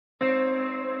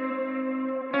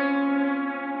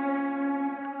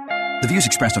The views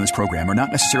expressed on this program are not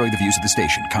necessarily the views of the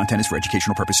station. Content is for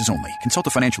educational purposes only. Consult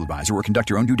a financial advisor or conduct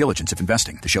your own due diligence if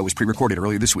investing. The show was pre-recorded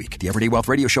earlier this week. The Everyday Wealth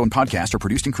Radio Show and podcast are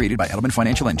produced and created by Edelman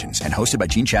Financial Engines and hosted by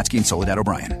Gene Chatzky and Soledad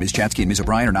O'Brien. Ms. Chatzky and Ms.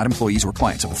 O'Brien are not employees or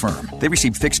clients of the firm. They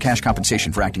receive fixed cash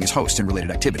compensation for acting as hosts and related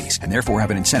activities and therefore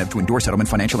have an incentive to endorse Edelman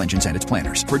Financial Engines and its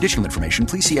planners. For additional information,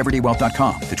 please see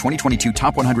everydaywealth.com. The 2022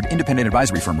 Top 100 Independent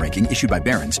Advisory Firm ranking issued by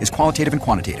Barron's is qualitative and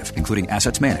quantitative, including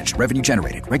assets managed, revenue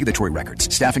generated, regulatory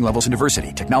records, staffing levels and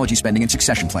diversity, technology spending, and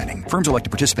succession planning. Firms elect to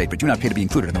participate but do not pay to be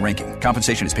included in the ranking.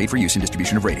 Compensation is paid for use in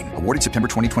distribution of rating. Awarded September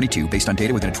 2022 based on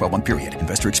data within a 12-month period.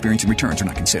 Investor experience and returns are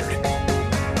not considered.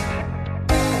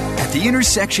 At the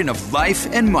intersection of life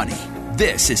and money,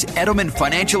 this is Edelman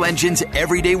Financial Engines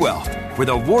Everyday Wealth with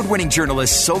award-winning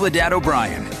journalist Soledad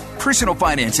O'Brien, personal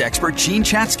finance expert Gene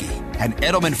Chatzky, and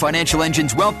Edelman Financial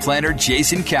Engines wealth planner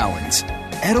Jason Cowens.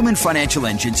 Edelman Financial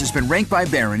Engines has been ranked by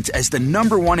Barron's as the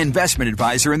 #1 investment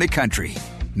advisor in the country.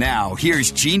 Now,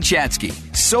 here's Gene Chatzky,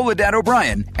 Soledad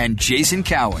O'Brien, and Jason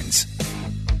Cowens.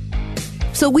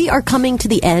 So we are coming to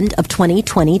the end of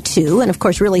 2022. And of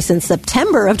course, really since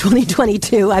September of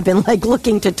 2022, I've been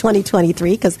looking to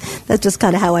 2023 because that's just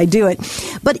kind of how I do it.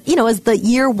 But, as the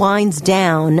year winds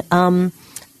down,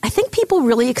 I think people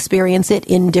really experience it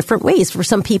in different ways. For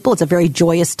some people, it's a very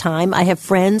joyous time. I have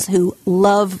friends who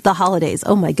love the holidays.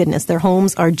 Oh, my goodness. Their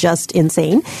homes are just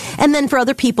insane. And then for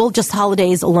other people, just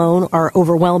holidays alone are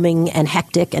overwhelming and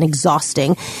hectic and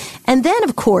exhausting. And then,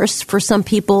 of course, for some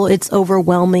people, it's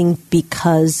overwhelming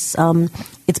because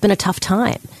it's been a tough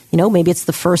time. Maybe it's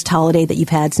the first holiday that you've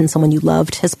had since someone you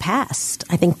loved has passed.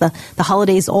 I think the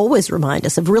holidays always remind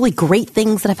us of really great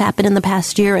things that have happened in the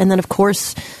past year. And then, of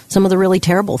course, some of the really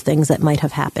terrible things that might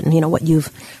have happened.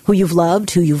 Who you've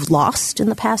loved, who you've lost in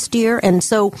the past year. And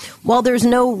so while there's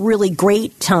no really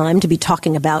great time to be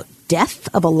talking about death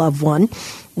of a loved one,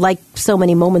 like so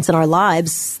many moments in our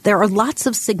lives, there are lots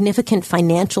of significant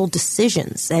financial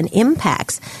decisions and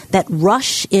impacts that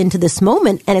rush into this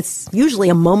moment. And it's usually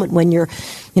a moment when you're,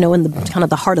 in the kind of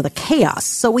the heart of the chaos.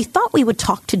 So we thought we would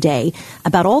talk today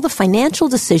about all the financial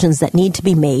decisions that need to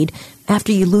be made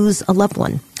after you lose a loved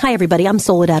one. Hi, everybody. I'm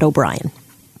Soledad O'Brien.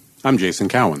 I'm Jason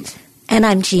Cowens. And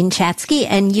I'm Gene Chatzky,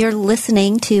 and you're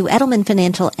listening to Edelman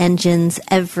Financial Engines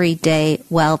Everyday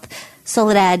Wealth.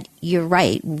 Soledad, you're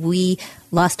right. We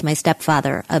lost my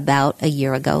stepfather about a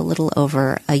year ago, a little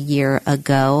over a year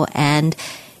ago, and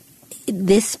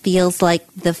this feels like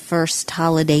the first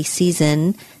holiday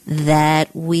season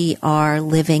that we are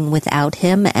living without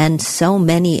him, and so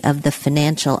many of the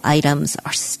financial items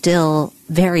are still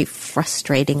very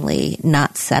frustratingly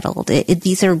not settled.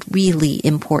 These are really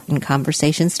important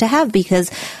conversations to have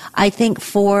because I think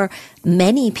for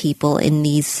many people in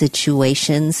these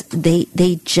situations,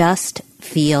 they just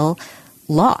feel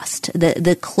lost.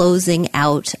 The closing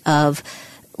out of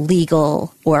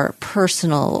legal or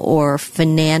personal or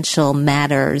financial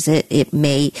matters, it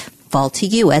may fall to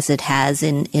you as it has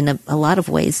in a lot of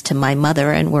ways to my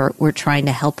mother, and we're trying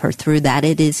to help her through that.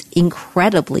 It is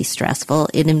incredibly stressful.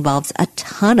 It involves a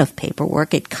ton of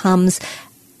paperwork. It comes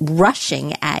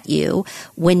rushing at you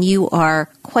when you are,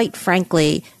 quite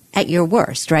frankly, at your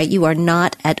worst, right? You are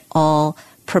not at all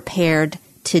prepared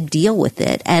to deal with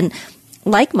it. And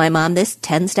like my mom, this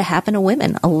tends to happen to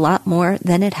women a lot more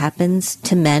than it happens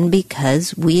to men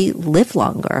because we live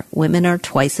longer. Women are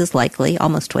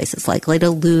almost twice as likely to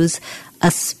lose a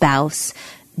spouse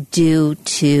due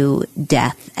to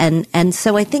death. And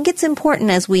so I think it's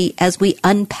important as we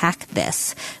unpack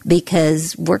this,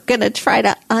 because we're going to try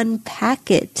to unpack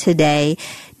it today,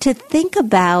 to think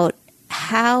about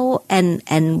how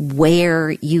and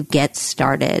where you get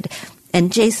started.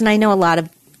 And Jason, I know a lot of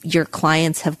your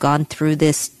clients have gone through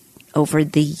this over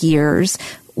the years.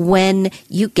 When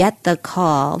you get the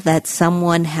call that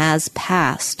someone has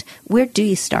passed, where do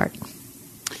you start?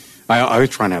 I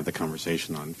always try and have the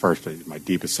conversation on first. My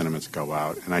deepest sentiments go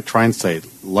out, and I try and say,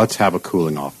 let's have a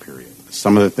cooling off period.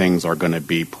 Some of the things are going to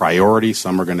be priority,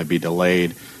 some are going to be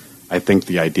delayed. I think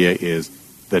the idea is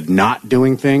the not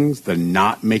doing things, the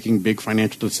not making big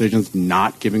financial decisions,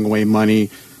 not giving away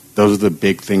money. Those are the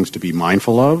big things to be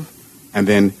mindful of. And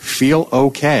then feel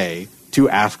okay to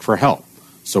ask for help.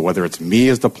 So whether it's me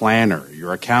as the planner,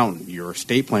 your accountant, your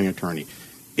estate planning attorney,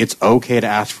 it's okay to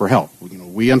ask for help.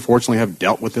 We unfortunately have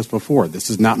dealt with this before. This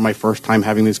is not my first time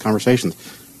having these conversations.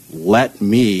 Let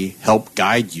me help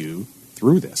guide you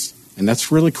through this. And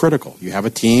that's really critical. You have a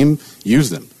team, use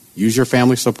them. Use your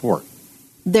family support.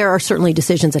 There are certainly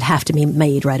decisions that have to be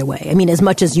made right away. I mean, as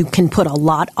much as you can put a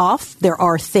lot off, there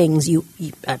are things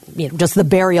just the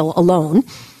burial alone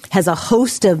has a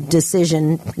host of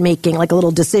decision making, like a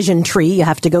little decision tree you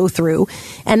have to go through,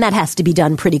 and that has to be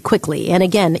done pretty quickly. And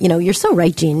again, you're so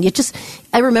right, Jean.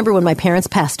 I remember when my parents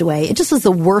passed away, it just was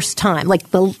the worst time,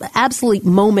 like the absolute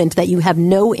moment that you have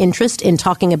no interest in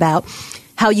talking about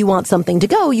how you want something to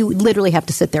go. You literally have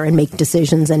to sit there and make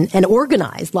decisions and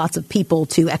organize lots of people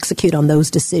to execute on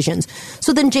those decisions.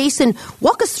 So then, Jason,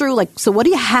 walk us through, so what do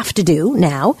you have to do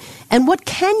now? And what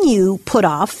can you put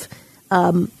off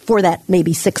for that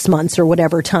maybe 6 months or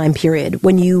whatever time period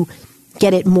when you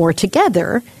get it more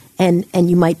together and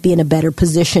you might be in a better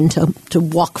position to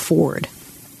walk forward?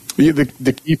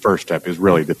 The key first step is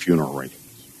really the funeral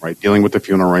arrangements, right? Dealing with the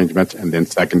funeral arrangements, and then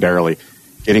secondarily,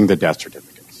 getting the death certificates.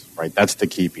 Right, that's the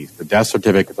key piece. The death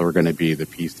certificates are going to be the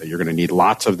piece that you're going to need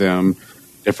lots of them.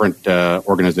 Different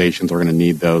organizations are going to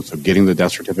need those. So getting the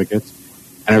death certificates.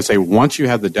 And I would say once you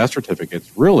have the death certificates,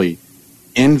 really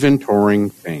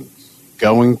inventorying things,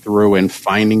 going through and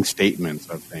finding statements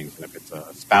of things. And if it's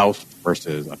a spouse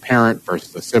versus a parent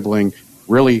versus a sibling,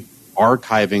 really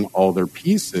archiving all their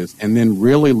pieces and then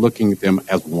really looking at them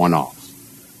as one-offs.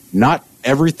 Not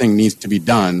everything needs to be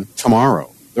done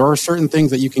tomorrow. There are certain things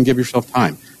that you can give yourself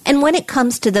time. And when it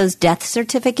comes to those death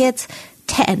certificates,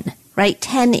 10, right?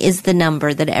 10 is the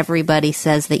number that everybody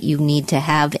says that you need to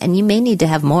have, and you may need to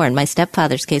have more. In my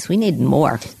stepfather's case, we needed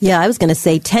more. Yeah, I was going to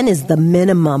say 10 is the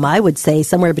minimum. I would say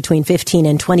somewhere between 15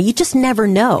 and 20. You just never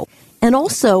know. And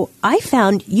also, I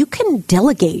found you can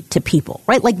delegate to people,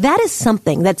 right? Like that is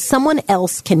something that someone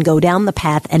else can go down the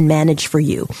path and manage for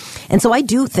you. And so I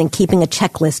do think keeping a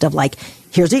checklist of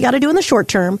here's what you got to do in the short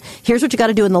term, here's what you got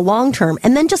to do in the long term,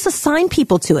 and then just assign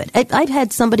people to it. I'd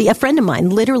had a friend of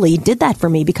mine literally did that for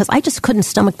me because I just couldn't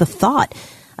stomach the thought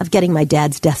of getting my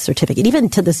dad's death certificate. Even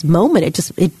to this moment,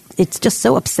 it's just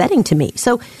so upsetting to me.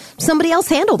 So somebody else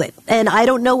handled it, and I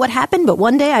don't know what happened, but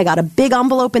one day I got a big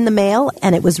envelope in the mail,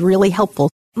 and it was really helpful.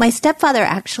 My stepfather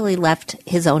actually left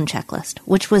his own checklist,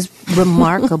 which was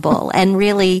remarkable and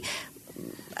really,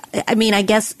 I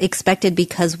guess expected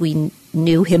because we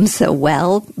knew him so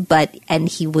well, and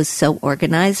he was so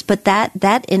organized, but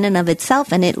that in and of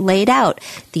itself, and it laid out,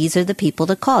 these are the people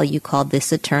to call. You called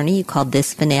this attorney, you called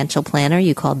this financial planner,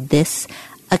 you called this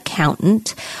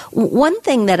accountant. One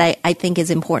thing that I think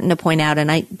is important to point out,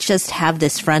 and I just have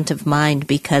this front of mind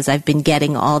because I've been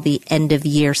getting all the end of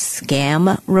year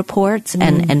scam reports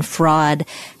and fraud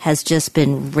has just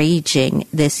been raging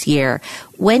this year.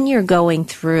 When you're going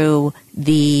through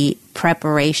the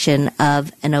preparation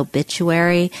of an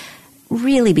obituary,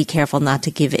 really be careful not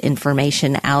to give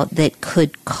information out that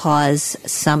could cause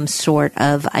some sort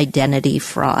of identity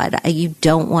fraud. You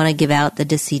don't want to give out the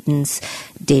decedent's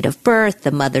date of birth,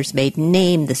 the mother's maiden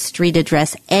name, the street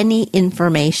address, any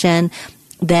information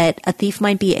that a thief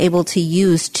might be able to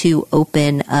use to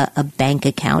open a bank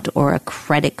account or a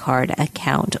credit card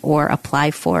account or apply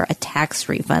for a tax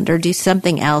refund or do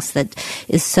something else that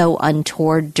is so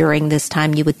untoward during this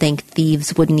time you would think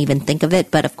thieves wouldn't even think of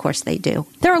it, but of course they do.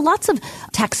 There are lots of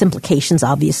tax implications,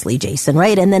 obviously, Jason,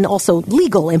 right? And then also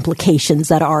legal implications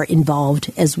that are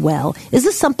involved as well. Is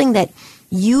this something that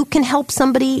you can help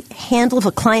somebody handle if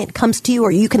a client comes to you,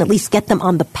 or you can at least get them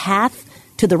on the path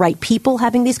to the right people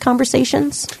having these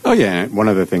conversations? Oh, yeah. One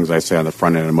of the things I say on the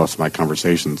front end of most of my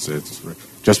conversations is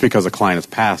just because a client has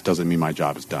passed doesn't mean my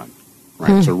job is done.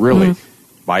 Right? So really,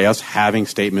 by us having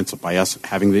statements, by us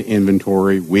having the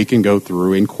inventory, we can go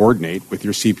through and coordinate with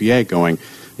your CPA going,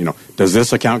 does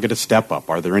this account get a step up?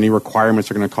 Are there any requirements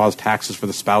that are going to cause taxes for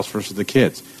the spouse versus the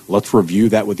kids? Let's review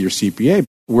that with your CPA.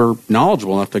 We're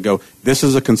knowledgeable enough to go, this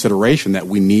is a consideration that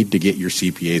we need to get your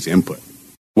CPA's input.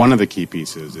 One of the key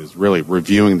pieces is really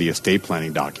reviewing the estate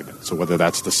planning document. So whether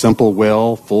that's the simple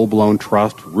will, full-blown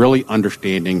trust, really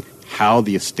understanding how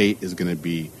the estate is going to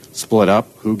be split up,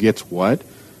 who gets what.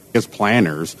 As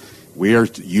planners, we are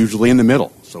usually in the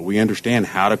middle. So we understand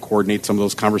how to coordinate some of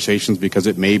those conversations because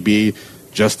it may be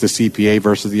just the CPA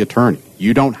versus the attorney.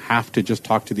 You don't have to just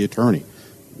talk to the attorney.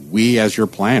 We, as your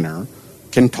planner,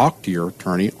 can talk to your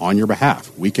attorney on your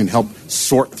behalf. We can help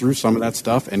sort through some of that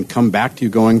stuff and come back to you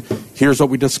going, here's what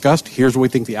we discussed, here's what we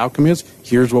think the outcome is,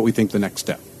 here's what we think the next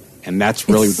step. And that's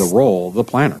really the role of the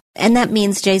planner. And that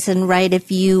means, Jason, right, if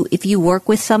you work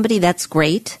with somebody, that's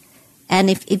great. And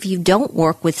if you don't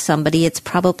work with somebody, it's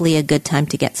probably a good time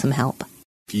to get some help.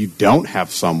 If you don't have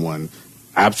someone,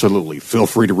 absolutely, feel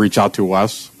free to reach out to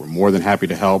us. We're more than happy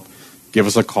to help. Give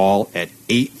us a call at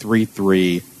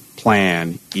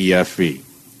 833-PLAN-EFE.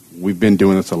 We've been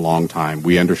doing this a long time.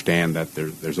 We understand that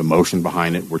there's emotion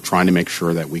behind it. We're trying to make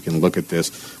sure that we can look at this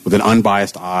with an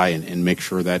unbiased eye and make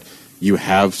sure that you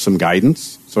have some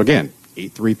guidance. So again,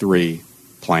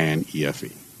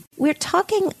 833-PLAN-EFE. We're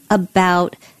talking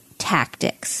about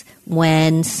tactics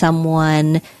when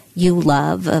someone you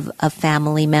love, a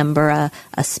family member,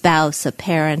 a spouse, a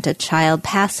parent, a child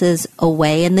passes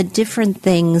away, and the different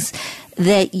things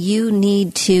that you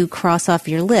need to cross off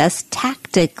your list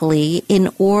tactically in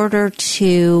order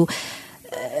to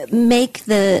make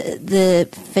the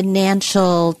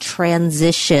financial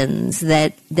transitions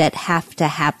that have to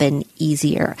happen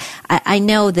easier. I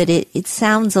know that it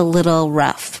sounds a little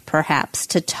rough, perhaps,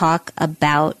 to talk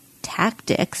about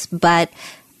tactics, but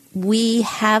we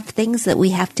have things that we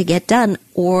have to get done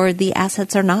or the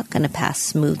assets are not going to pass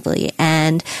smoothly.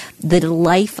 And the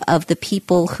life of the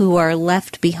people who are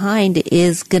left behind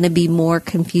is going to be more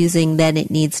confusing than it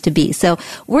needs to be. So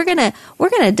we're going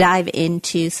to dive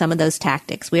into some of those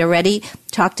tactics. We already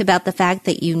talked about the fact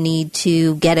that you need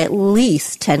to get at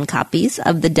least 10 copies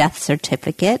of the death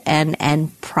certificate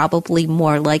and probably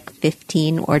more like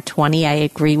 15 or 20. I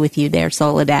agree with you there,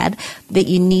 Soledad, that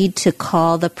you need to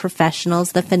call the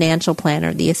professionals, the financial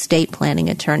planner, the estate planning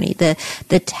attorney,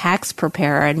 the tax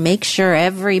preparer, and make sure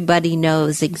everybody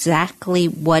knows exactly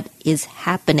what is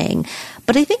happening.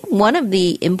 But I think one of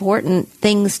the important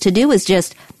things to do is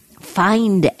just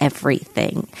find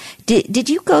everything. Did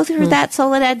you go through that,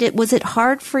 Soledad? Was it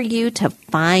hard for you to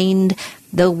find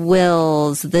the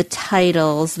wills, the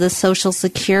titles, the Social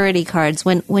Security cards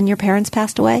when your parents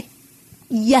passed away?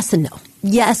 Yes and no.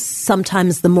 Yes,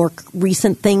 sometimes the more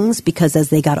recent things, because as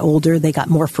they got older, they got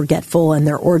more forgetful and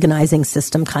their organizing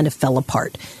system kind of fell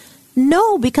apart.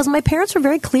 No, because my parents were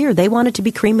very clear. They wanted to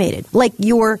be cremated. Like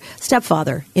your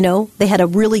stepfather, they had a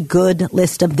really good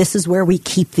list of this is where we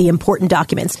keep the important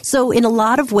documents. So in a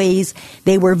lot of ways,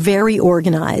 they were very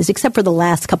organized, except for the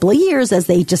last couple of years as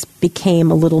they just became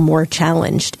a little more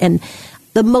challenged. And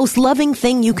the most loving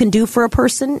thing you can do for a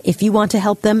person, if you want to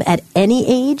help them at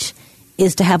any age,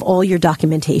 is to have all your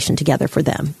documentation together for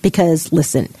them. Because,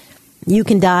 listen, you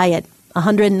can die at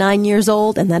 109 years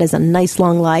old, and that is a nice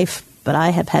long life. But I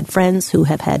have had friends who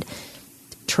have had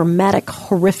traumatic,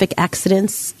 horrific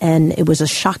accidents, and it was a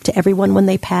shock to everyone when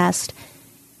they passed.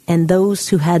 And those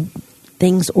who had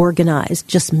things organized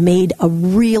just made a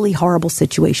really horrible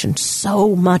situation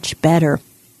so much better.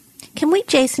 Can we,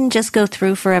 Jason, just go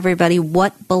through for everybody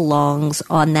what belongs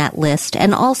on that list?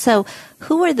 And also,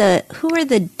 who are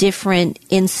the different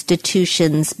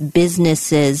institutions,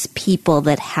 businesses, people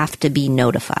that have to be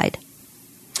notified?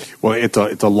 Well,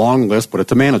 it's a long list, but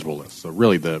it's a manageable list. So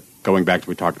really, going back to what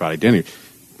we talked about identity,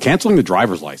 canceling the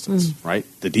driver's license, right?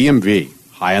 The DMV,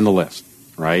 high on the list,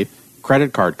 right?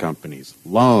 Credit card companies,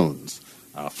 loans,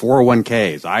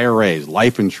 401ks, IRAs,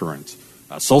 life insurance,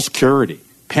 Social Security,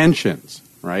 pensions,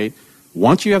 right?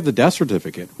 Once you have the death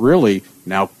certificate, really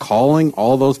now calling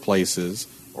all those places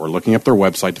or looking up their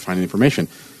website to find the information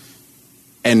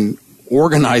and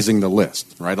organizing the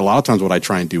list, right? A lot of times what I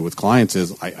try and do with clients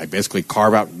is I basically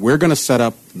carve out, we're going to set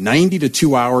up 90 to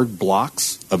 2-hour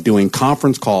blocks of doing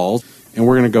conference calls, and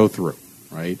we're going to go through,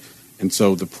 right? And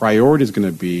so the priority is going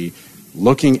to be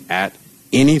looking at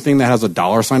anything that has a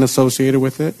dollar sign associated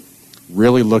with it,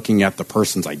 really looking at the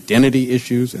person's identity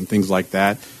issues and things like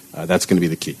that. That's going to be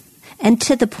the key. And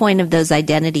to the point of those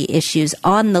identity issues,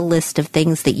 on the list of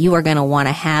things that you are going to want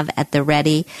to have at the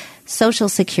ready, Social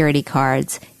Security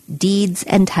cards, deeds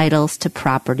and titles to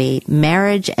property,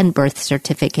 marriage and birth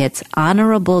certificates,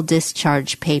 honorable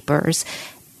discharge papers,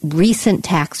 recent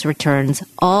tax returns,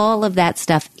 all of that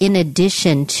stuff in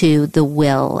addition to the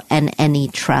will and any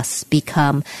trusts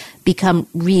become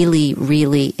really,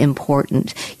 really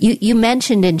important. You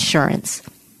mentioned insurance.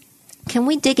 Can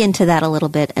we dig into that a little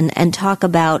bit and talk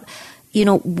about,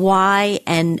 why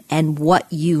and what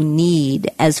you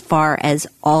need as far as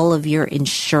all of your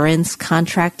insurance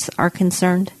contracts are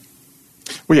concerned?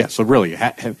 Well, yeah. So really,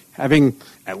 having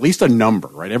at least a number,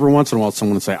 right? Every once in a while,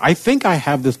 someone will say, "I think I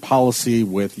have this policy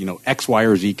with X, Y,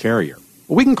 or Z carrier."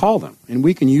 Well, we can call them, and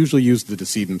we can usually use the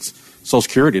decedent's Social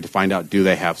Security to find out do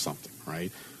they have something, right?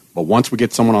 But once we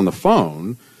get someone on the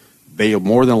phone, they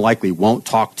more than likely won't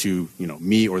talk to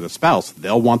me or the spouse.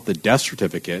 They'll want the death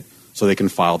certificate so they can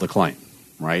file the claim,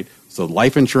 right? So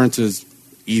life insurance is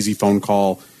easy phone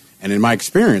call. And in my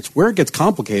experience, where it gets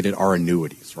complicated are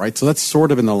annuities, right? So that's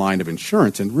sort of in the line of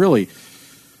insurance. And really,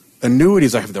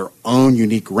 annuities have their own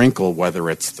unique wrinkle, whether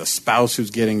it's the spouse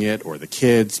who's getting it or the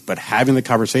kids. But having the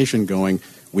conversation going,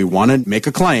 we want to make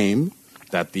a claim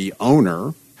that the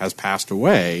owner has passed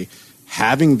away.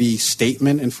 Having the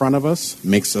statement in front of us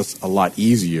makes us a lot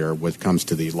easier when it comes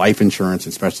to the life insurance,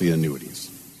 especially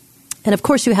annuities. And of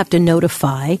course, you have to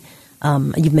notify.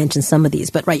 You've mentioned some of these,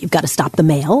 but right, you've got to stop the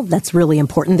mail. That's really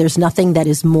important. There's nothing that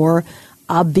is more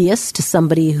obvious to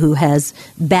somebody who has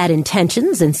bad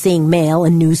intentions and seeing mail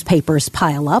and newspapers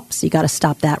pile up. So you got to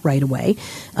stop that right away.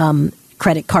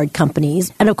 Credit card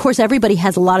companies. And of course, everybody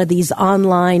has a lot of these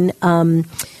online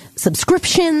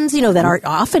subscriptions, that are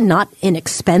often not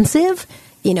inexpensive.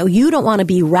 You don't want to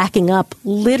be racking up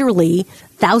literally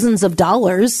thousands of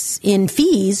dollars in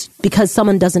fees because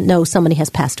someone doesn't know somebody has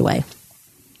passed away.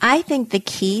 I think the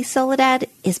key, Soledad,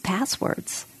 is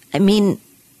passwords. I mean,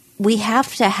 we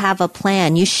have to have a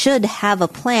plan. You should have a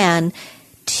plan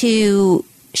to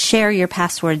share your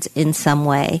passwords in some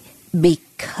way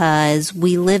because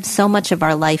we live so much of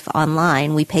our life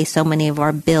online. We pay so many of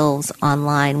our bills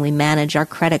online. We manage our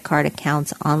credit card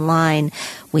accounts online.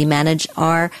 We manage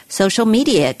our social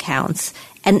media accounts.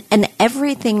 And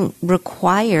everything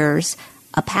requires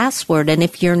a password. And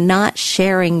if you're not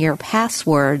sharing your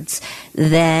passwords,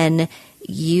 then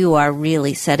you are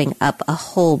really setting up a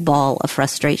whole ball of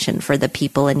frustration for the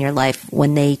people in your life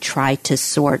when they try to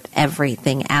sort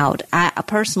everything out.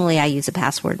 Personally, I use a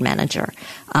password manager,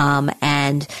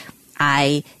 and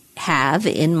I have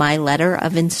in my letter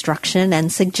of instruction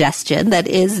and suggestion, that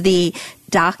is the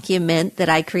document that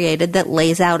I created that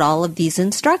lays out all of these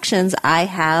instructions, I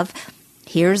have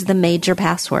here's the major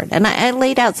password. And I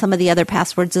laid out some of the other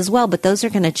passwords as well, but those are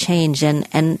going to change. And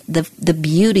the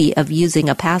beauty of using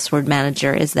a password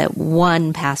manager is that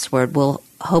one password will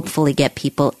hopefully get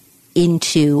people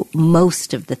into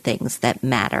most of the things that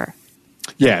matter.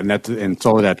 Yeah, and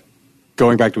so that,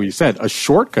 going back to what you said, a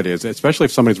shortcut is, especially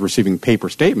if somebody's receiving paper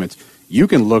statements, you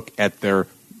can look at their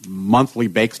monthly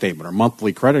bank statement or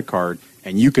monthly credit card,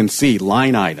 and you can see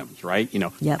line items, right?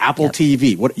 Apple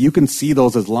TV. What you can see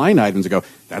those as line items and go,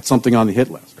 that's something on the hit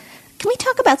list. Can we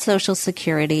talk about Social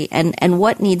Security and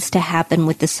what needs to happen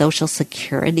with the Social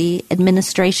Security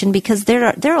Administration? Because there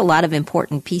are a lot of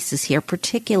important pieces here,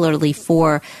 particularly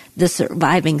for the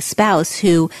surviving spouse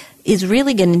who is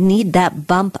really going to need that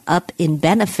bump up in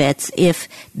benefits if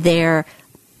their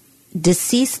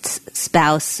deceased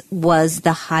spouse was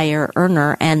the higher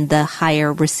earner and the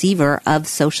higher receiver of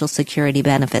Social Security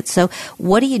benefits. So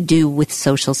what do you do with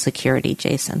Social Security,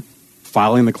 Jason?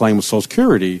 Filing the claim with Social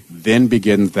Security then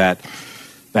begins that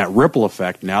ripple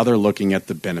effect. Now they're looking at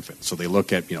the benefits. So they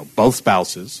look at, both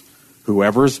spouses.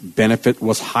 Whoever's benefit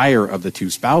was higher of the two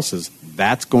spouses,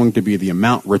 that's going to be the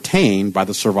amount retained by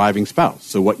the surviving spouse.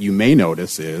 So what you may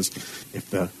notice is if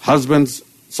the husband's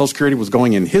Social Security was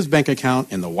going in his bank account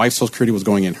and the wife's Social Security was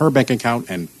going in her bank account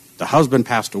and the husband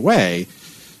passed away,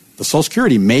 the Social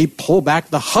Security may pull back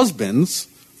the husband's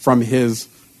from his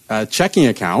checking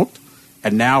account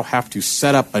and now have to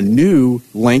set up a new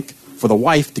link for the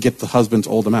wife to get the husband's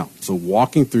old amount. So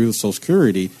walking through the Social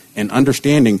Security and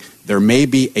understanding there may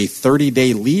be a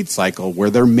 30-day lead cycle where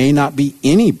there may not be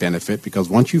any benefit because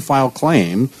once you file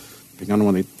claim, depending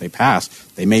on when they pass,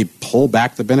 they may pull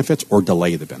back the benefits or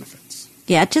delay the benefits.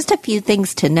 Yeah, just a few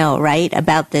things to know, right,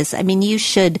 about this. I mean, you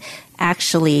should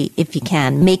actually, if you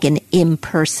can, make an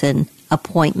in-person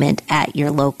appointment at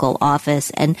your local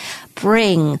office and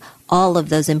bring all of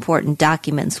those important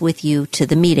documents with you to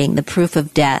the meeting, the proof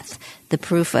of death, the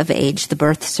proof of age, the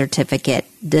birth certificate,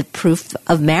 the proof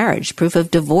of marriage, proof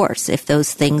of divorce, if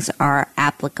those things are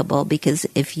applicable. Because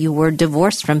if you were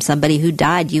divorced from somebody who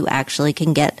died, you actually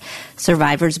can get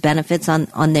survivor's benefits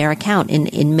on their account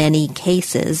in many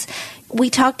cases. We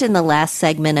talked in the last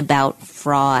segment about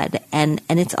fraud, and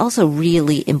it's also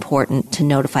really important to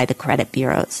notify the credit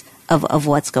bureaus of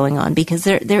what's going on because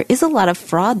there is a lot of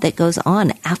fraud that goes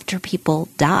on after people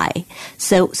die.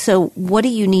 So what do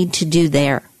you need to do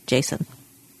there, Jason?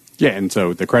 Yeah, and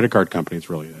so the credit card companies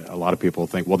really, a lot of people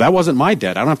think, well, that wasn't my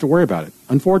debt. I don't have to worry about it.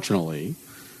 Unfortunately,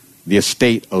 the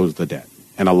estate owes the debt.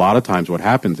 And a lot of times what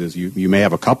happens is you may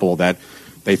have a couple that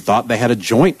they thought they had a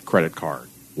joint credit card,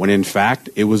 when in fact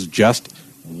it was just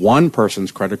one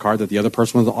person's credit card that the other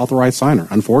person was the authorized signer.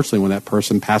 Unfortunately, when that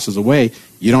person passes away,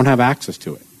 you don't have access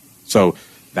to it. So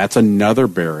that's another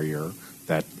barrier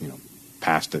that,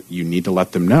 past it, you need to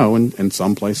let them know. And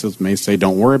some places may say,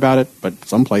 don't worry about it. But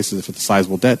some places, if it's a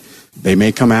sizable debt, they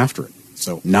may come after it.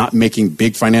 So not making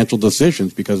big financial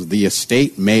decisions because the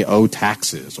estate may owe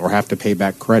taxes or have to pay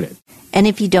back credit. And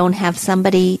if you don't have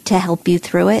somebody to help you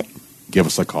through it? Give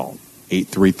us a call,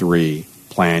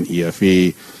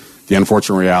 833-PLAN-EFE. The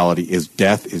unfortunate reality is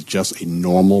death is just a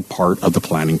normal part of the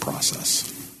planning process.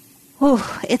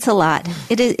 Oh, it's a lot.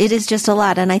 It is just a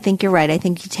lot. And I think you're right. I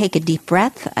think you take a deep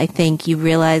breath. I think you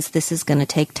realize this is going to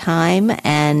take time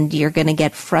and you're going to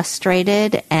get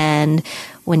frustrated. And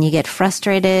when you get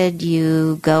frustrated,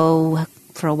 you go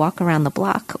for a walk around the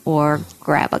block or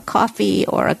grab a coffee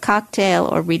or a cocktail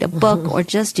or read a book or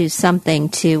just do something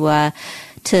to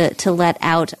to let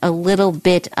out a little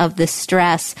bit of the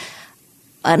stress.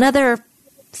 Another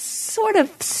sort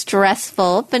of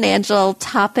stressful financial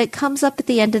topic comes up at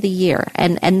the end of the year,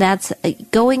 and that's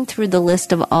going through the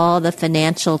list of all the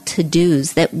financial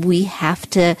to-dos that we have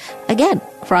to, again,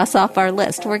 cross off our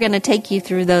list. We're going to take you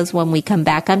through those when we come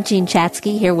back. I'm Jean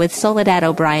Chatzky here with Soledad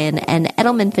O'Brien and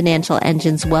Edelman Financial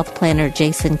Engine's wealth planner,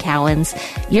 Jason Cowens.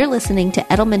 You're listening to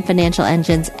Edelman Financial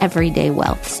Engine's Everyday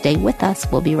Wealth. Stay with us.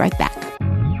 We'll be right back.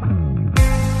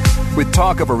 With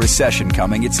talk of a recession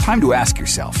coming, it's time to ask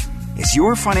yourself, is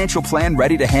your financial plan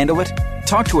ready to handle it?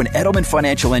 Talk to an Edelman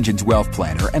Financial Engine's wealth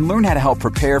planner and learn how to help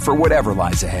prepare for whatever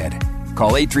lies ahead.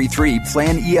 Call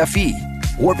 833-PLAN-EFE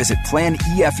or visit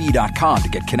planefe.com to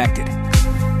get connected.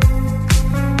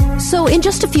 So in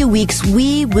just a few weeks,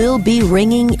 we will be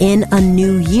ringing in a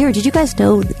new year. Did you guys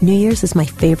know New Year's is my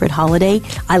favorite holiday?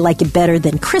 I like it better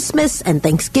than Christmas and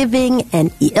Thanksgiving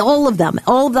and all of them.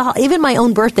 Even my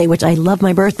own birthday, which I love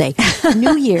my birthday.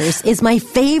 New Year's is my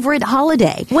favorite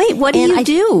holiday. Wait, what do you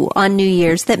do on New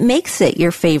Year's that makes it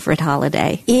your favorite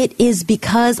holiday? It is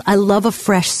because I love a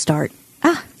fresh start.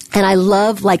 And I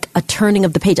love like a turning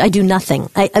of the page. I do nothing.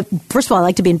 First of all, I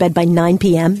like to be in bed by 9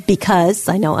 p.m. because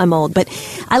I know I'm old, but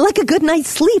I like a good night's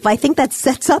sleep. I think that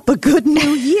sets up a good new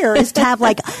year is to have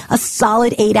like a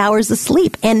solid 8 hours of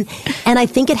sleep. And I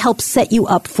think it helps set you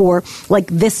up for like,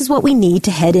 this is what we need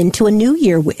to head into a new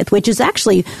year with, which is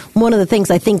actually one of the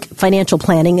things I think financial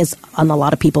planning is on a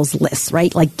lot of people's lists,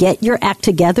 right? Like get your act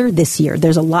together this year.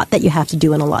 There's a lot that you have to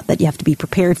do and a lot that you have to be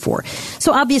prepared for.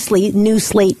 So obviously new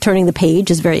slate, turning the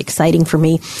page is very exciting for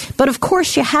me. But of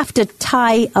course, you have to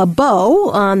tie a bow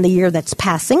on the year that's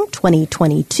passing,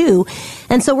 2022.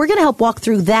 And so we're going to help walk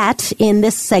through that in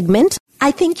this segment. I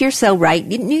think you're so right.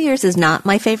 New Year's is not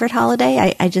my favorite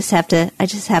holiday. I just have to put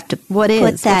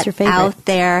that out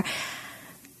there.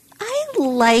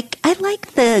 I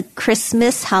like the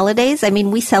Christmas holidays. I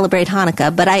mean, we celebrate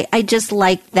Hanukkah, but I just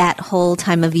like that whole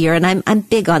time of year, and I'm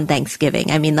big on Thanksgiving.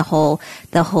 I mean, the whole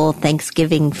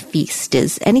Thanksgiving feast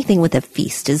is anything with a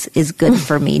feast is good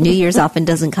for me. New Year's often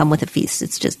doesn't come with a feast;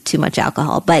 it's just too much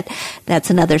alcohol. But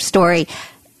that's another story.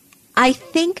 I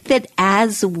think that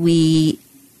as we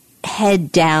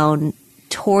head down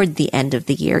toward the end of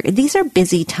the year, these are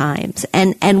busy times,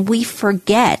 and we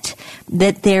forget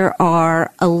that there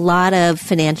are a lot of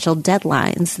financial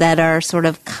deadlines that are sort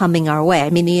of coming our way. I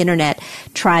mean, the internet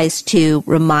tries to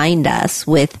remind us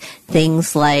with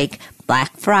things like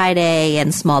Black Friday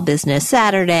and Small Business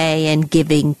Saturday and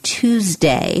Giving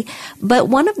Tuesday. But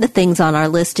one of the things on our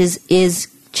list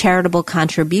is charitable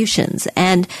contributions.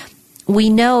 And we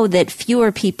know that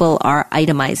fewer people are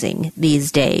itemizing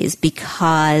these days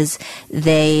because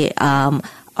they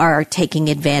are taking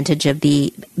advantage of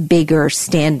the bigger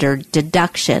standard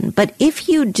deduction. But if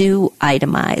you do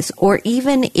itemize, or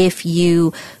even if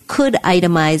you could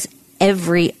itemize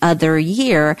every other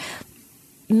year,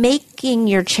 making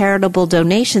your charitable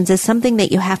donations is something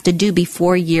that you have to do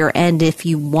before year end if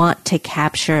you want to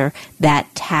capture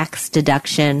that tax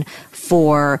deduction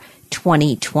for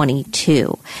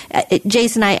 2022.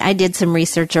 Jason, I did some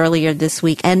research earlier this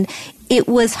week, and it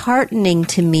was heartening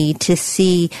to me to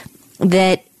see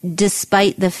that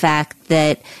despite the fact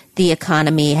that the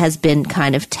economy has been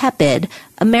kind of tepid,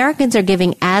 Americans are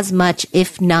giving as much,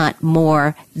 if not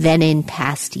more, than in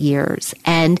past years.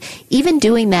 And even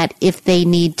doing that if they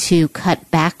need to cut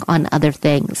back on other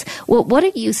things. Well, what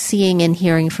are you seeing and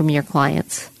hearing from your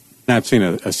clients? I've seen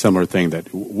a similar thing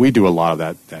that we do a lot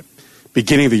of that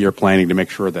beginning of the year planning to make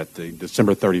sure that the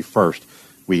December 31st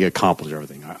we accomplish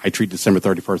everything. I treat December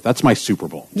 31st, that's my Super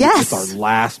Bowl. Yes. It's our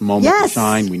last moment to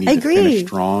shine. We need to finish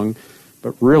strong.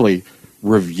 But really,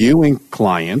 reviewing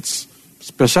clients,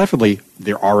 specifically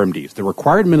their RMDs, the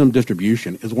required minimum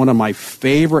distribution, is one of my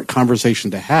favorite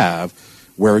conversations to have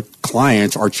where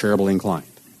clients are charitably inclined.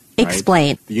 Right?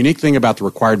 Explain. The unique thing about the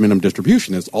required minimum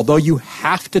distribution is, although you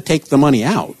have to take the money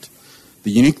out,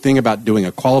 the unique thing about doing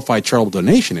a qualified charitable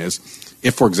donation is,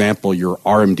 if, for example, your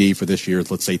RMD for this year is,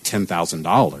 let's say,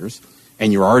 $10,000,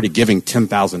 and you're already giving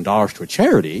 $10,000 to a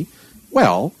charity,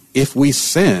 well, if we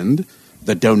send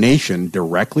the donation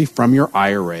directly from your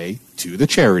IRA to the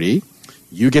charity,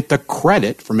 you get the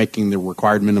credit for making the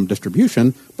required minimum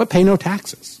distribution, but pay no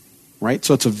taxes, right?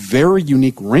 So it's a very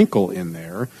unique wrinkle in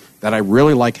there that I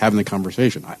really like having the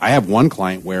conversation. I have one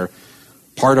client where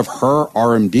part of her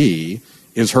RMD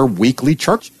is her weekly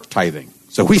church tithing.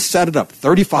 So we set it up.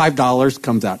 $35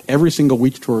 comes out every single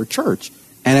week to her church.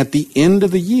 And at the end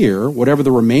of the year, whatever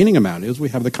the remaining amount is, we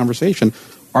have the conversation,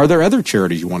 are there other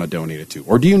charities you want to donate it to?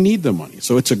 Or do you need the money?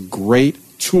 So it's a great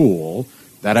tool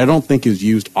that I don't think is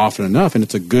used often enough, and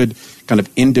it's a good kind of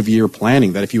end-of-year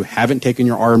planning that if you haven't taken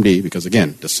your RMD, because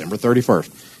again, December 31st,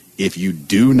 if you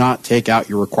do not take out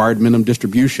your required minimum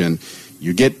distribution,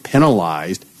 you get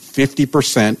penalized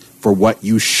 50% for what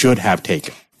you should have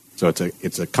taken. So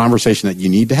it's a conversation that you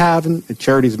need to have, and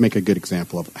charities make a good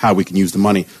example of how we can use the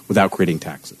money without creating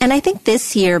taxes. And I think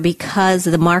this year, because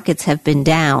the markets have been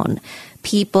down,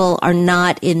 people are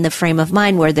not in the frame of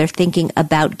mind where they're thinking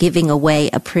about giving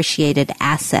away appreciated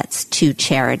assets to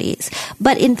charities.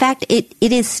 But in fact, it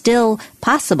is still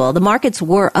possible. The markets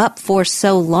were up for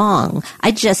so long.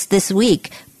 I just this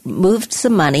week moved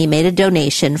some money, made a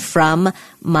donation from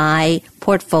my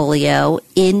portfolio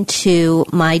into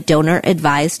my donor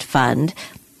advised fund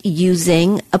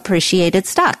using appreciated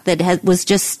stock that was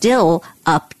just still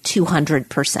up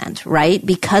 200%, right?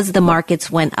 Because the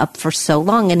markets went up for so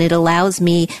long. And it allows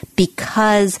me,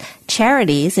 because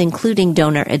charities, including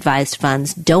donor advised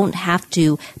funds, don't have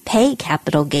to pay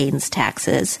capital gains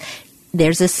taxes,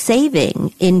 there's a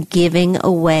saving in giving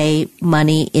away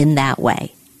money in that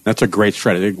way. That's a great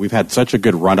strategy. We've had such a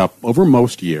good run-up over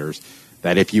most years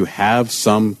that if you have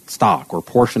some stock or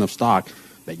portion of stock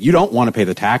that you don't want to pay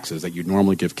the taxes that you'd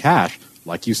normally give cash,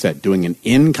 like you said, doing an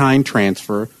in-kind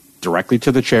transfer directly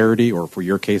to the charity, or for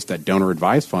your case, that donor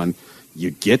advised fund, you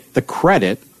get the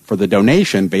credit for the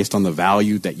donation based on the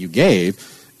value that you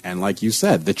gave. And like you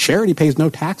said, the charity pays no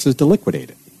taxes to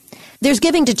liquidate it. There's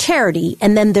giving to charity,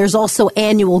 and then there's also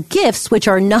annual gifts, which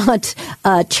are not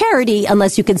charity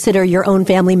unless you consider your own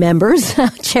family members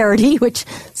charity, which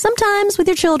sometimes with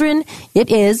your children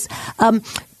it is.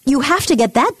 You have to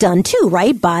get that done too,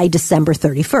 right, by December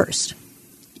 31st.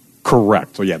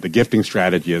 Correct. So, yeah, the gifting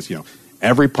strategy is,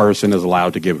 every person is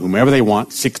allowed to give whomever they want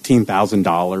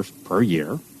 $16,000 per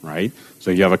year, right? So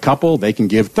you have a couple, they can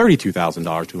give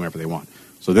 $32,000 to whomever they want.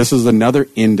 So this is another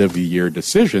end-of-the-year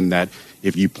decision that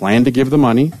if you plan to give the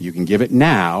money, you can give it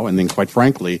now, and then, quite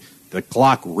frankly, the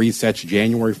clock resets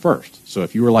January 1st. So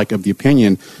if you were of the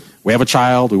opinion, we have a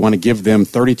child, we want to give them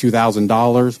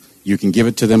 $32,000, you can give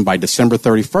it to them by December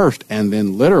 31st, and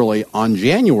then literally on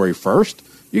January 1st,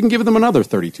 you can give them another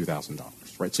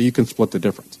 $32,000, right? So you can split the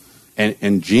difference.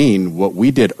 And Gene, what we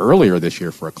did earlier this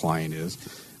year for a client is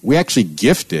we actually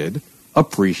gifted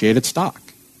appreciated stock,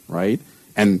 right?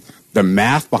 And the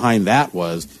math behind that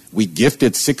was we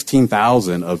gifted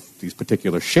 16,000 of these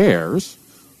particular shares.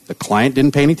 The client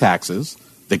didn't pay any taxes.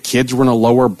 The kids were in a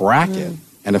lower bracket.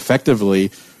 And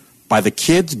effectively, by the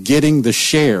kids getting the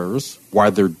shares,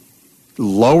 while they're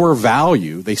lower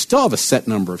value, they still have a set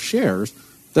number of shares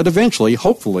that eventually,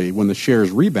 hopefully, when the shares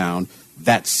rebound,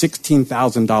 that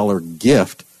 $16,000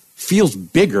 gift feels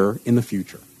bigger in the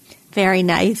future. Very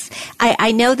nice.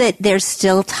 I know that there's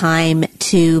still time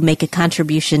to make a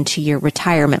contribution to your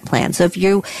retirement plan. So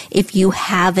if you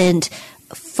haven't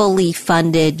fully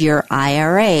funded your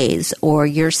IRAs or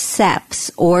your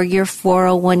SEPs or your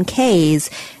 401ks,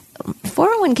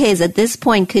 401ks at this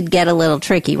point could get a little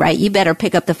tricky, right? You better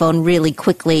pick up the phone really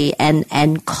quickly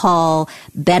and call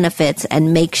benefits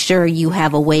and make sure you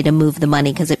have a way to move the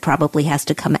money, because it probably has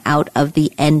to come out of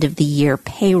the end of the year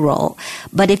payroll.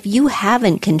 But if you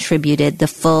haven't contributed the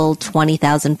full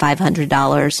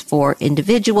 $20,500 for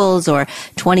individuals, or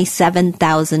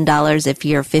 $27,000 if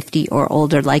you're 50 or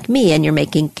older like me and you're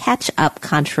making catch-up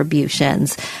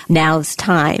contributions, now's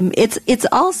time. It's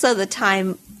also the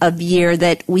time of year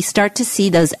that we start to see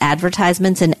those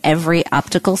advertisements in every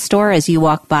optical store as you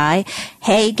walk by.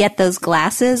 Hey, get those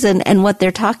glasses. And what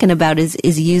they're talking about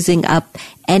is using up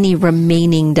any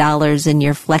remaining dollars in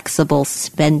your flexible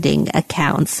spending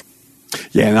accounts.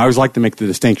 Yeah, and I always like to make the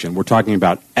distinction. We're talking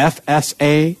about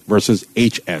FSA versus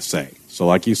HSA. So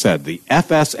like you said, the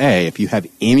FSA, if you have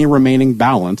any remaining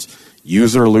balance,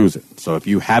 use it or lose it. So if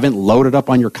you haven't loaded up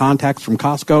on your contacts from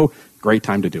Costco, great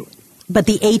time to do it. But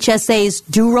the HSAs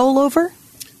do roll over?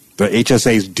 The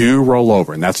HSAs do roll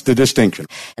over, and that's the distinction.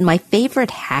 And my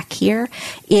favorite hack here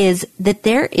is that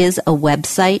there is a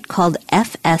website called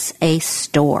FSA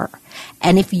Store.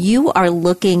 And if you are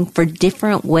looking for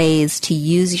different ways to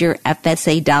use your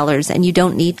FSA dollars and you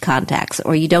don't need contacts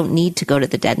or you don't need to go to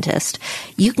the dentist,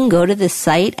 you can go to this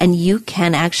site and you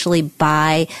can actually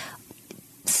buy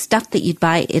stuff that you'd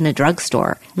buy in a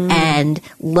drugstore and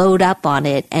load up on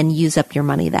it and use up your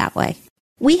money that way.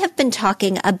 We have been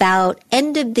talking about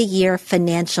end-of-the-year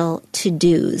financial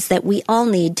to-dos that we all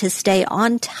need to stay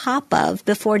on top of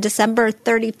before December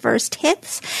 31st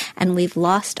hits, and we've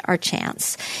lost our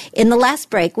chance. In the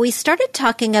last break, we started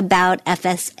talking about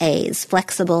FSAs,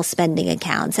 flexible spending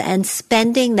accounts, and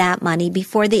spending that money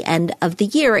before the end of the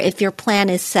year if your plan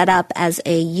is set up as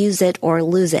a use it or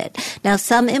lose it. Now,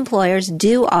 some employers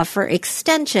do offer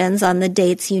extensions on the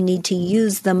dates you need to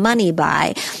use the money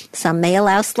by. Some may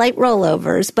allow slight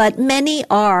rollovers, but many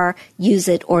are use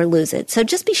it or lose it. So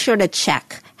just be sure to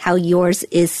check how yours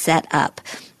is set up.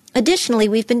 Additionally,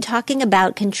 we've been talking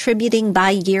about contributing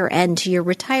by year end to your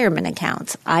retirement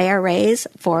accounts, IRAs,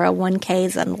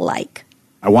 401ks, and the like.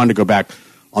 I wanted to go back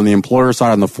on the employer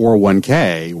side on the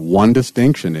 401k. One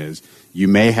distinction is you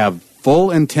may have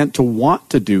full intent to want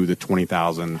to do the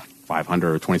 $20,500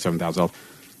 or $27,000.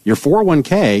 Your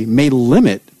 401k may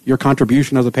limit your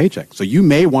contribution of the paycheck. So you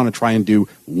may want to try and do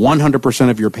 100%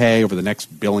 of your pay over the next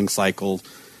billing cycle.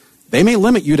 They may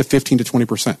limit you to 15 to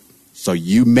 20%. So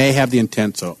you may have the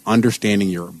intent of understanding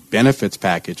your benefits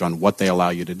package on what they allow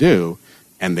you to do.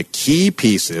 And the key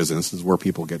piece is, and this is where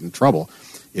people get in trouble,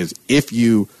 is if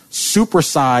you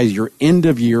supersize your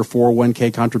end-of-year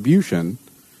 401k contribution,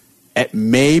 it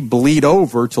may bleed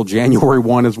over till January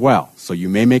 1 as well. So you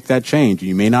may make that change.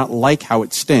 You may not like how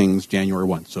it stings January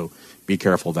 1. So be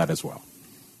careful of that as well.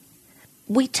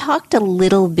 We talked a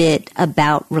little bit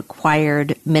about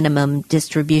required minimum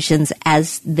distributions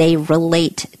as they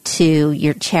relate to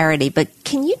your charity, but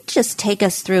can you just take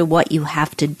us through what you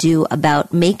have to do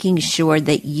about making sure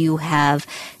that you have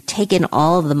taken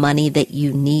all of the money that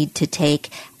you need to take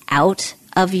out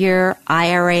of your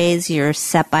IRAs, your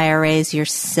SEP IRAs, your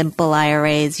simple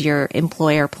IRAs, your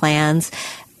employer plans?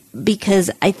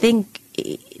 Because I think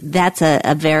that's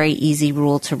a very easy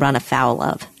rule to run afoul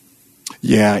of.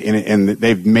 Yeah, and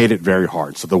they've made it very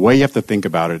hard. So the way you have to think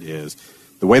about it is,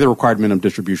 the way the required minimum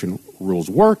distribution rules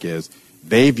work is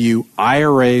they view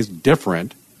IRAs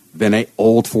different than an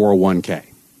old 401k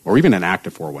or even an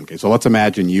active 401k. So let's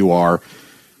imagine you are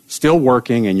still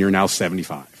working and you're now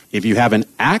 75. If you have an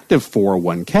active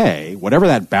 401k, whatever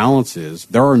that balance is,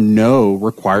 there are no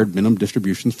required minimum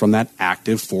distributions from that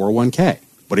active 401k.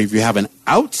 But if you have an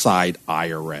outside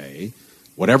IRA,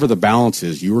 whatever the balance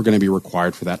is, you are going to be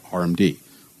required for that RMD.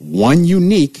 One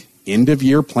unique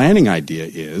end-of-year planning idea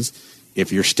is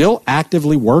if you're still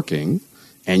actively working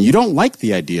and you don't like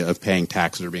the idea of paying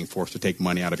taxes or being forced to take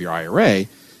money out of your IRA,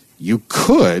 you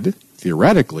could,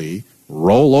 theoretically,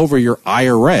 roll over your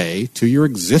IRA to your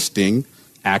existing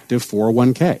active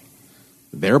 401k,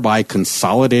 thereby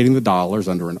consolidating the dollars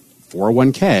under a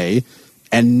 401k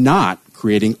and not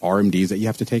creating RMDs that you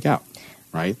have to take out,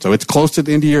 right? So it's close to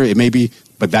the end of the year. It may be,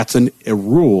 but that's a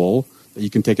rule that you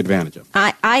can take advantage of.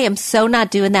 I am so not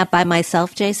doing that by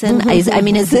myself, Jason. I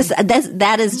mean,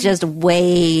 that is just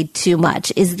way too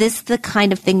much. Is this the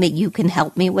kind of thing that you can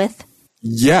help me with?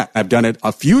 Yeah, I've done it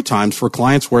a few times for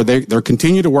clients where they're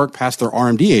continue to work past their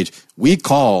RMD age. We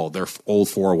call their old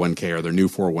 401k or their new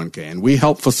 401k, and we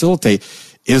help facilitate,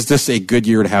 is this a good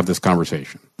year to have this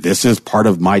conversation? This is part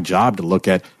of my job to look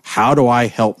at how do I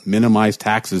help minimize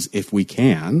taxes if we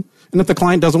can. And if the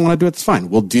client doesn't want to do it, it's fine.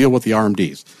 We'll deal with the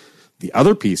RMDs. The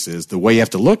other piece is the way you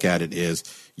have to look at it is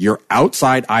your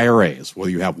outside IRAs, whether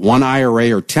you have one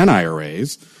IRA or 10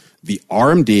 IRAs, the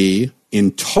RMD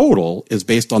in total is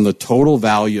based on the total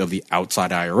value of the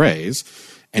outside IRAs.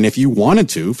 And if you wanted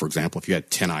to, for example, if you had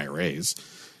 10 IRAs,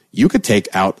 you could take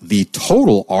out the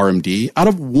total RMD out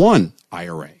of one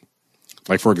IRA.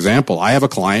 Like, for example, I have a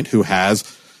client who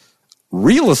has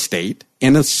real estate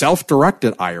in a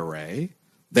self-directed IRA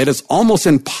that is almost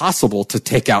impossible to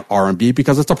take out RMD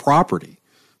because it's a property.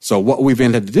 So what we've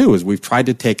ended to do is we've tried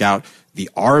to take out the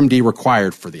RMD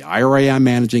required for the IRA I'm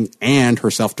managing and her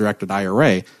self-directed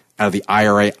IRA out of the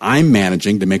IRA I'm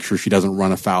managing to make sure she doesn't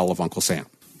run afoul of Uncle Sam.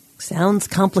 Sounds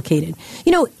complicated.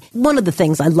 You know, one of the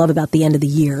things I love about the end of the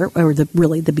year, or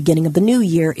really the beginning of the new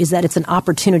year, is that it's an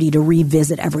opportunity to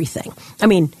revisit everything. I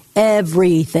mean,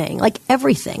 everything, like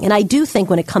everything. And I do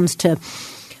think when it comes to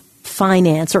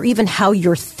finance or even how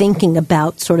you're thinking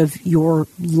about sort of your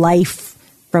life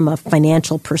from a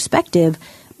financial perspective,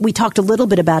 we talked a little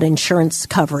bit about insurance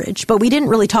coverage, but we didn't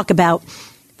really talk about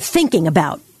thinking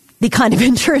about the kind of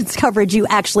insurance coverage you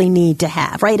actually need to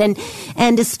have, right?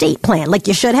 And estate plan, like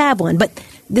you should have one. But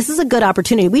this is a good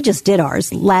opportunity. We just did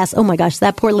ours oh my gosh,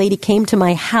 that poor lady came to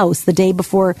my house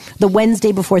the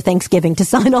Wednesday before Thanksgiving to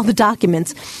sign all the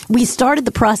documents. We started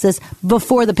the process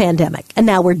before the pandemic, and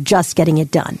now we're just getting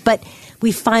it done. But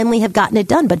we finally have gotten it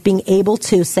done. But being able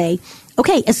to say,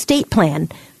 okay, estate plan,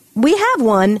 we have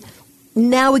one.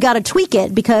 now we got to tweak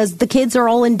it because the kids are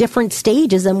all in different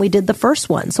stages than we did the first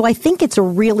one. So I think it's a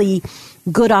really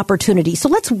good opportunity. So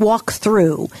let's walk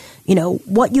through,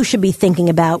 what you should be thinking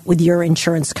about with your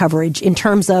insurance coverage in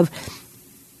terms of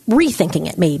rethinking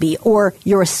it maybe, or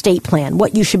your estate plan,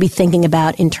 what you should be thinking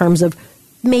about in terms of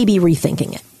maybe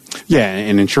rethinking it. Yeah,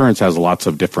 and insurance has lots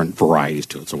of different varieties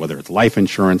to it. So whether it's life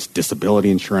insurance, disability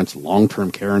insurance,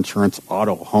 long-term care insurance,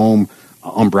 auto, home,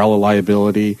 umbrella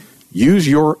liability, use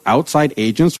your outside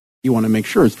agents. You want to make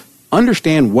sure is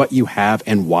understand what you have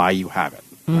and why you have it.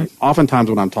 Right? Oftentimes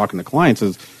when I'm talking to clients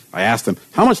is I ask them,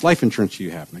 how much life insurance do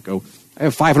you have? And they go, I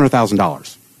have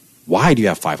 $500,000. Why do you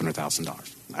have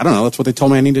 $500,000? I don't know. That's what they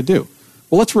told me I need to do.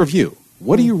 Well, let's review.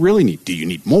 What do you really need? Do you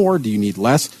need more? Do you need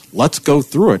less? Let's go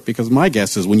through it, because my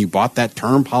guess is when you bought that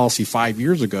term policy 5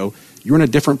 years ago, you're in a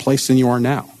different place than you are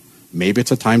now. Maybe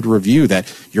it's a time to review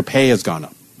that your pay has gone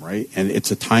up, right? And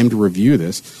it's a time to review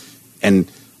this. And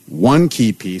one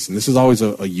key piece, and this is always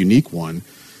a unique one,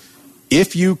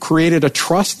 if you created a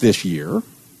trust this year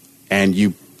and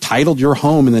you titled your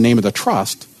home in the name of the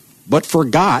trust, but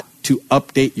forgot to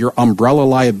update your umbrella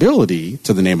liability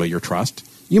to the name of your trust,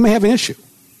 you may have an issue,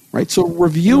 right? So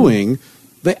reviewing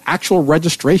the actual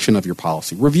registration of your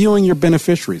policy, reviewing your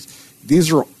beneficiaries,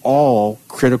 these are all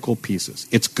critical pieces.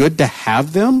 It's good to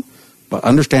have them, but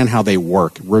understand how they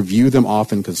work. Review them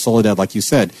often, because Soledad, like you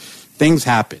said, things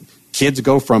happen. Kids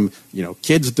go from,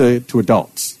 kids to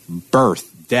adults,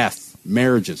 birth, death,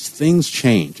 marriages, things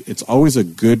change. It's always a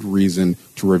good reason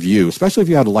to review, especially if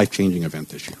you had a life-changing event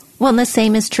this year. Well, and the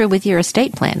same is true with your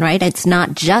estate plan, right? It's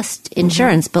not just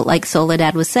insurance, but like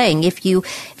Soledad was saying, if you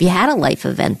had a life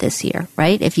event this year,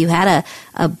 right? If you had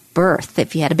a birth,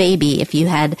 if you had a baby, if you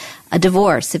had a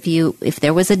divorce, if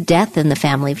there was a death in the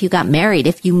family, if you got married,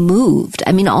 if you moved,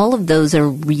 all of those are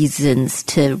reasons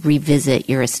to revisit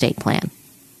your estate plan.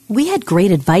 We had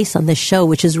great advice on this show,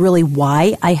 which is really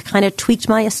why I kind of tweaked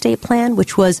my estate plan,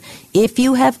 which was if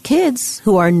you have kids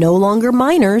who are no longer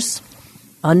minors,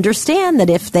 understand that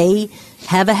if they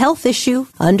have a health issue,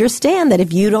 understand that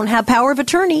if you don't have power of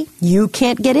attorney, you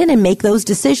can't get in and make those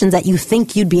decisions that you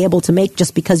think you'd be able to make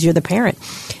just because you're the parent.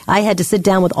 I had to sit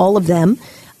down with all of them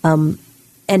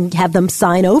and have them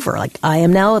sign over. Like, I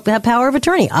am now have power of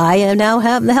attorney. I am now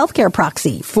have the healthcare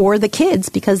proxy for the kids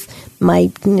because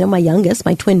my youngest,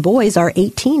 my twin boys, are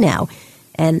 18 now.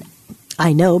 And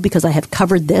I know because I have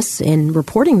covered this in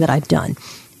reporting that I've done.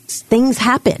 Things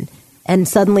happen. And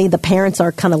suddenly the parents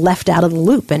are kind of left out of the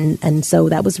loop. And so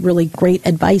that was really great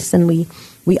advice. And we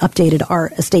updated our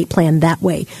estate plan that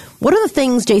way. What are the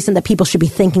things, Jason, that people should be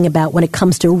thinking about when it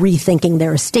comes to rethinking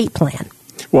their estate plan?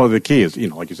 Well, the key is,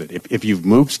 like you said, if you've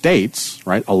moved states,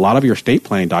 right, a lot of your estate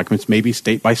planning documents may be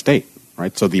state by state,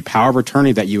 right? So the power of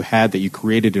attorney that you had that you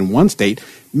created in one state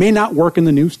may not work in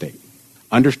the new state.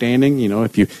 Understanding,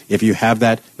 if you have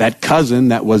that cousin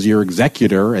that was your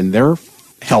executor and their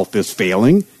health is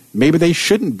failing, maybe they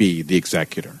shouldn't be the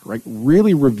executor, right?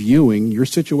 Really reviewing your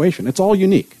situation. It's all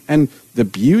unique. And the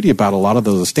beauty about a lot of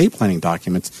those estate planning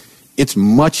documents, it's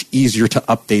much easier to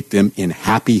update them in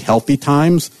happy, healthy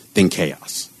times than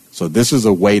chaos. So this is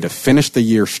a way to finish the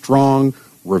year strong,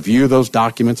 review those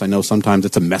documents. I know sometimes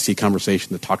it's a messy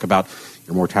conversation to talk about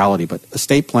your mortality, but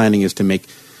estate planning is to make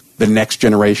the next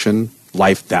generation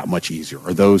life that much easier,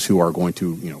 or those who are going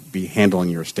to be handling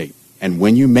your estate. And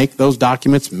when you make those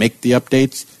documents, make the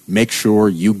updates, make sure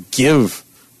you give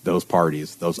those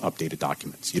parties those updated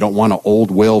documents. You don't want an old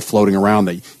will floating around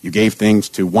that you gave things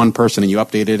to one person and you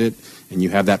updated it, and you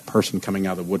have that person coming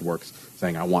out of the woodworks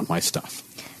saying, I want my stuff.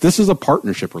 This is a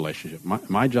partnership relationship.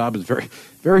 My job is very,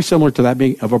 very similar to that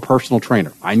being of a personal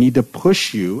trainer. I need to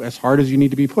push you as hard as you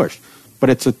need to be pushed. But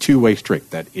it's a two-way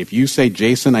street that if you say,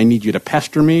 Jason, I need you to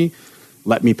pester me,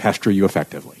 let me pester you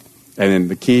effectively. And then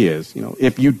the key is,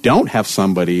 if you don't have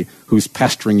somebody who's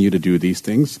pestering you to do these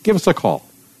things, give us a call.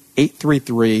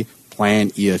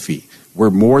 833-PLAN-EFE. We're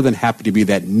more than happy to be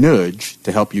that nudge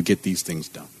to help you get these things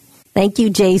done. Thank you,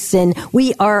 Jason.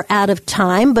 We are out of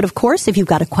time, but of course, if you've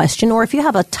got a question or if you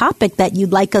have a topic that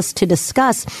you'd like us to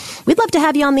discuss, we'd love to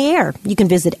have you on the air. You can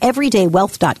visit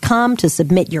everydaywealth.com to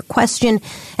submit your question,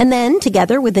 and then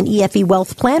together with an EFE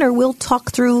Wealth Planner, we'll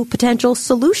talk through potential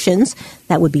solutions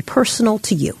that would be personal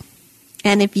to you.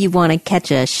 And if you want to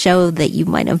catch a show that you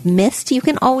might have missed, you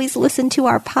can always listen to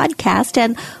our podcast.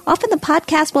 And often the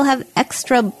podcast will have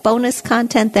extra bonus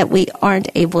content that we aren't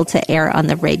able to air on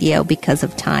the radio because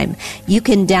of time. You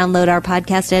can download our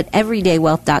podcast at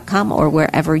everydaywealth.com or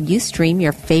wherever you stream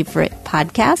your favorite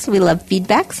podcasts. We love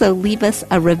feedback, so leave us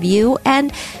a review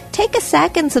and take a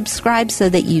sec and subscribe so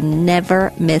that you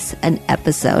never miss an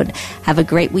episode. Have a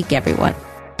great week, everyone.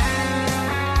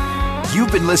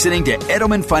 You've been listening to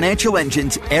Edelman Financial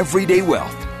Engine's Everyday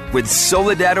Wealth with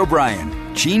Soledad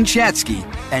O'Brien, Gene Chatzky,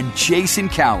 and Jason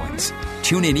Cowens.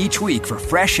 Tune in each week for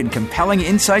fresh and compelling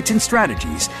insights and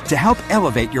strategies to help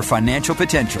elevate your financial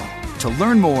potential. To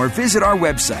learn more, visit our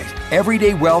website,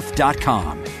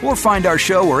 everydaywealth.com, or find our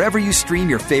show wherever you stream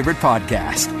your favorite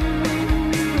podcast.